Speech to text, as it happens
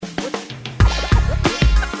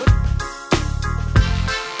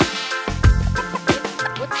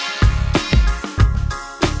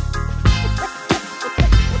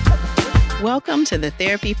Welcome to the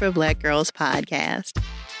Therapy for Black Girls podcast,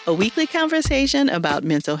 a weekly conversation about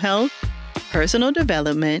mental health, personal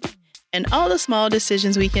development, and all the small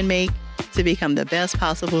decisions we can make to become the best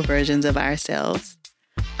possible versions of ourselves.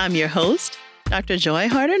 I'm your host, Dr. Joy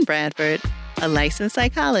Harden Bradford, a licensed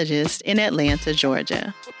psychologist in Atlanta,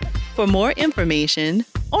 Georgia. For more information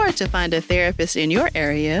or to find a therapist in your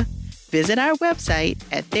area, visit our website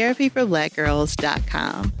at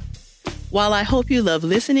therapyforblackgirls.com. While I hope you love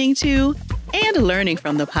listening to and learning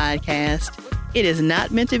from the podcast, it is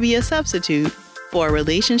not meant to be a substitute for a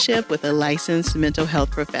relationship with a licensed mental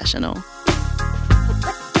health professional.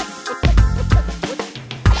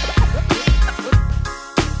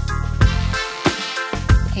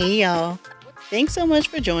 Hey y'all, thanks so much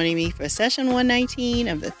for joining me for session 119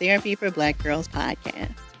 of the Therapy for Black Girls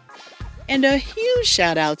podcast. And a huge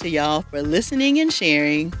shout out to y'all for listening and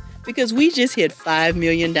sharing, because we just hit 5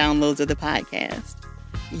 million downloads of the podcast.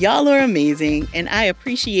 Y'all are amazing, and I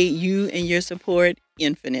appreciate you and your support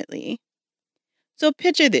infinitely. So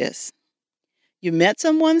picture this. You met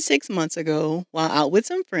someone 6 months ago while out with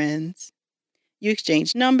some friends. You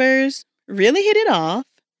exchanged numbers, really hit it off.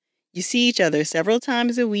 You see each other several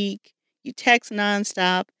times a week. You text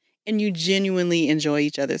nonstop, and you genuinely enjoy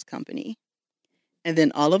each other's company. And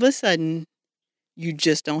then all of a sudden, you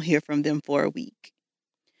just don't hear from them for a week.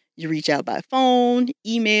 You reach out by phone,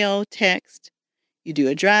 email, text. You do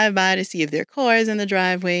a drive-by to see if their car is in the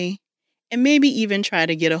driveway, and maybe even try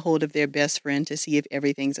to get a hold of their best friend to see if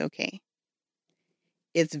everything's okay.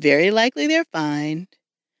 It's very likely they're fine,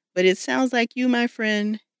 but it sounds like you, my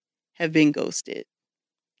friend, have been ghosted.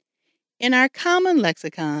 In our common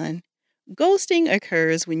lexicon, ghosting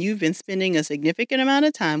occurs when you've been spending a significant amount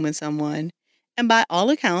of time with someone, and by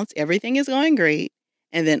all accounts, everything is going great,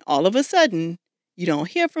 and then all of a sudden, you don't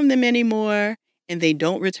hear from them anymore, and they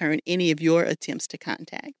don't return any of your attempts to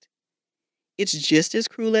contact. It's just as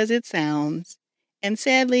cruel as it sounds, and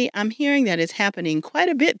sadly, I'm hearing that it's happening quite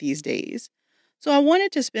a bit these days. So I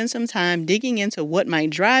wanted to spend some time digging into what might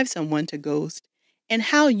drive someone to ghost and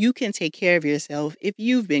how you can take care of yourself if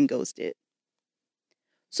you've been ghosted.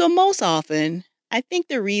 So most often, I think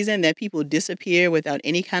the reason that people disappear without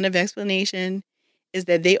any kind of explanation is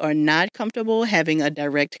that they are not comfortable having a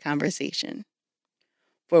direct conversation.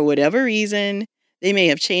 For whatever reason, they may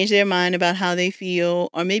have changed their mind about how they feel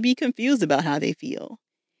or may be confused about how they feel.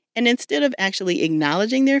 And instead of actually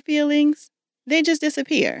acknowledging their feelings, they just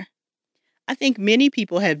disappear. I think many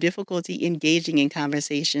people have difficulty engaging in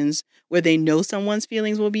conversations where they know someone's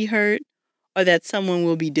feelings will be hurt or that someone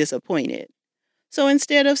will be disappointed. So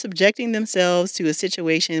instead of subjecting themselves to a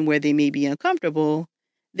situation where they may be uncomfortable,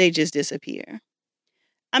 they just disappear.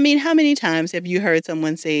 I mean, how many times have you heard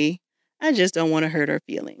someone say, "I just don't want to hurt her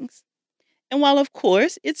feelings"? And while, of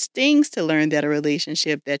course, it stings to learn that a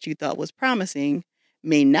relationship that you thought was promising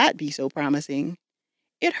may not be so promising,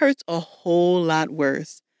 it hurts a whole lot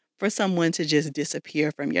worse for someone to just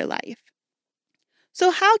disappear from your life.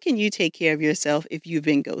 So how can you take care of yourself if you've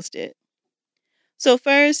been ghosted? So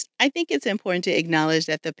first, I think it's important to acknowledge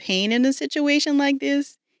that the pain in a situation like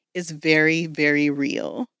this is very, very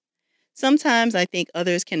real. Sometimes I think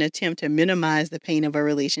others can attempt to minimize the pain of a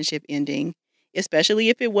relationship ending, especially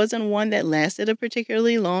if it wasn't one that lasted a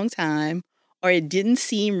particularly long time or it didn't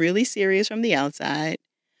seem really serious from the outside.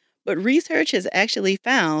 But research has actually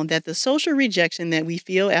found that the social rejection that we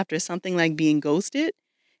feel after something like being ghosted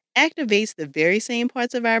activates the very same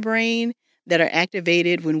parts of our brain that are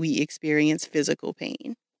activated when we experience physical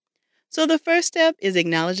pain. So the first step is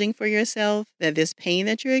acknowledging for yourself that this pain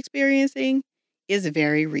that you're experiencing is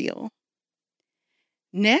very real.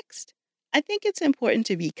 Next, I think it's important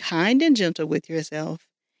to be kind and gentle with yourself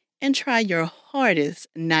and try your hardest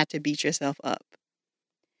not to beat yourself up.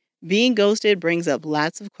 Being ghosted brings up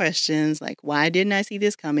lots of questions like, why didn't I see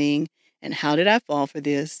this coming? And how did I fall for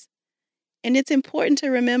this? And it's important to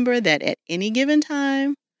remember that at any given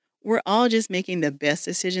time, we're all just making the best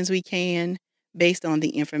decisions we can based on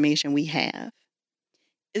the information we have.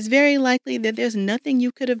 It's very likely that there's nothing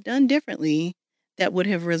you could have done differently that would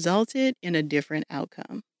have resulted in a different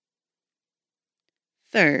outcome.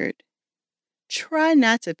 Third, try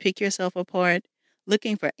not to pick yourself apart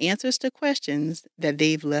looking for answers to questions that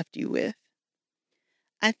they've left you with.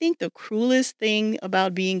 I think the cruelest thing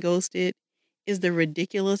about being ghosted is the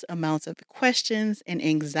ridiculous amounts of questions and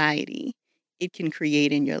anxiety it can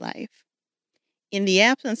create in your life. In the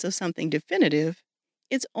absence of something definitive,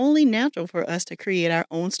 it's only natural for us to create our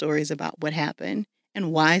own stories about what happened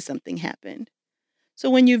and why something happened. So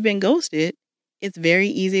when you've been ghosted, it's very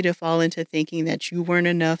easy to fall into thinking that you weren't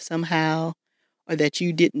enough somehow or that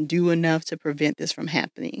you didn't do enough to prevent this from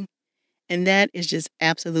happening. And that is just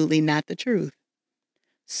absolutely not the truth.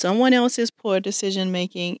 Someone else's poor decision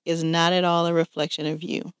making is not at all a reflection of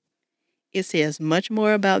you. It says much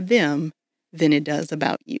more about them than it does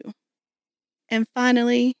about you. And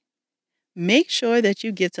finally, make sure that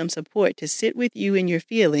you get some support to sit with you and your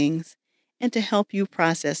feelings and to help you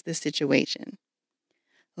process this situation.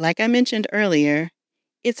 Like I mentioned earlier,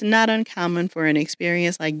 it's not uncommon for an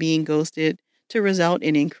experience like being ghosted to result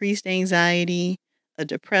in increased anxiety, a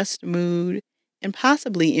depressed mood, and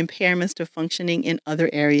possibly impairments to functioning in other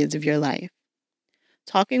areas of your life.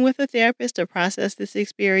 Talking with a therapist to process this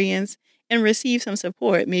experience and receive some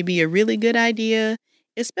support may be a really good idea,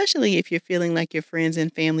 especially if you're feeling like your friends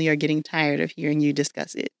and family are getting tired of hearing you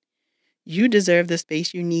discuss it. You deserve the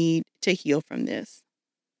space you need to heal from this.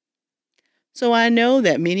 So I know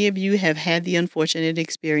that many of you have had the unfortunate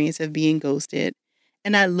experience of being ghosted,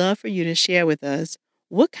 and I'd love for you to share with us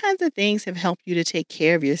what kinds of things have helped you to take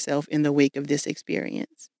care of yourself in the wake of this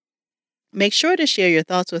experience. Make sure to share your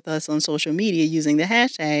thoughts with us on social media using the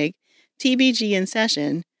hashtag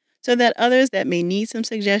TBGInSession so that others that may need some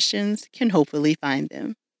suggestions can hopefully find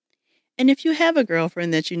them. And if you have a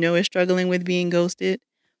girlfriend that you know is struggling with being ghosted,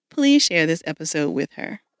 please share this episode with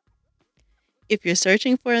her. If you're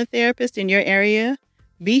searching for a therapist in your area,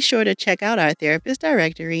 be sure to check out our therapist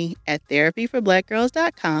directory at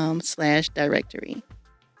therapyforblackgirls.com/directory.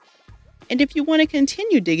 And if you want to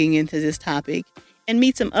continue digging into this topic and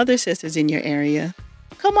meet some other sisters in your area,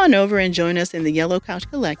 come on over and join us in the Yellow Couch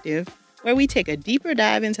Collective, where we take a deeper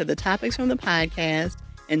dive into the topics from the podcast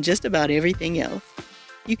and just about everything else.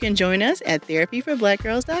 You can join us at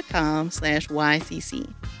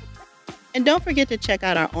therapyforblackgirls.com/YCC. And don't forget to check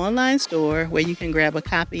out our online store where you can grab a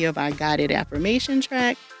copy of our guided affirmation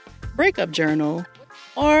track, breakup journal,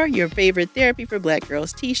 or your favorite Therapy for Black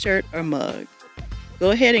Girls t-shirt or mug. Go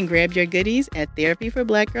ahead and grab your goodies at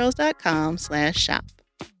therapyforblackgirls.com/shop.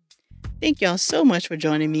 Thank y'all so much for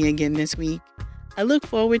joining me again this week. I look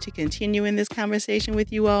forward to continuing this conversation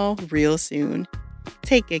with you all real soon.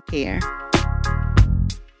 Take good care.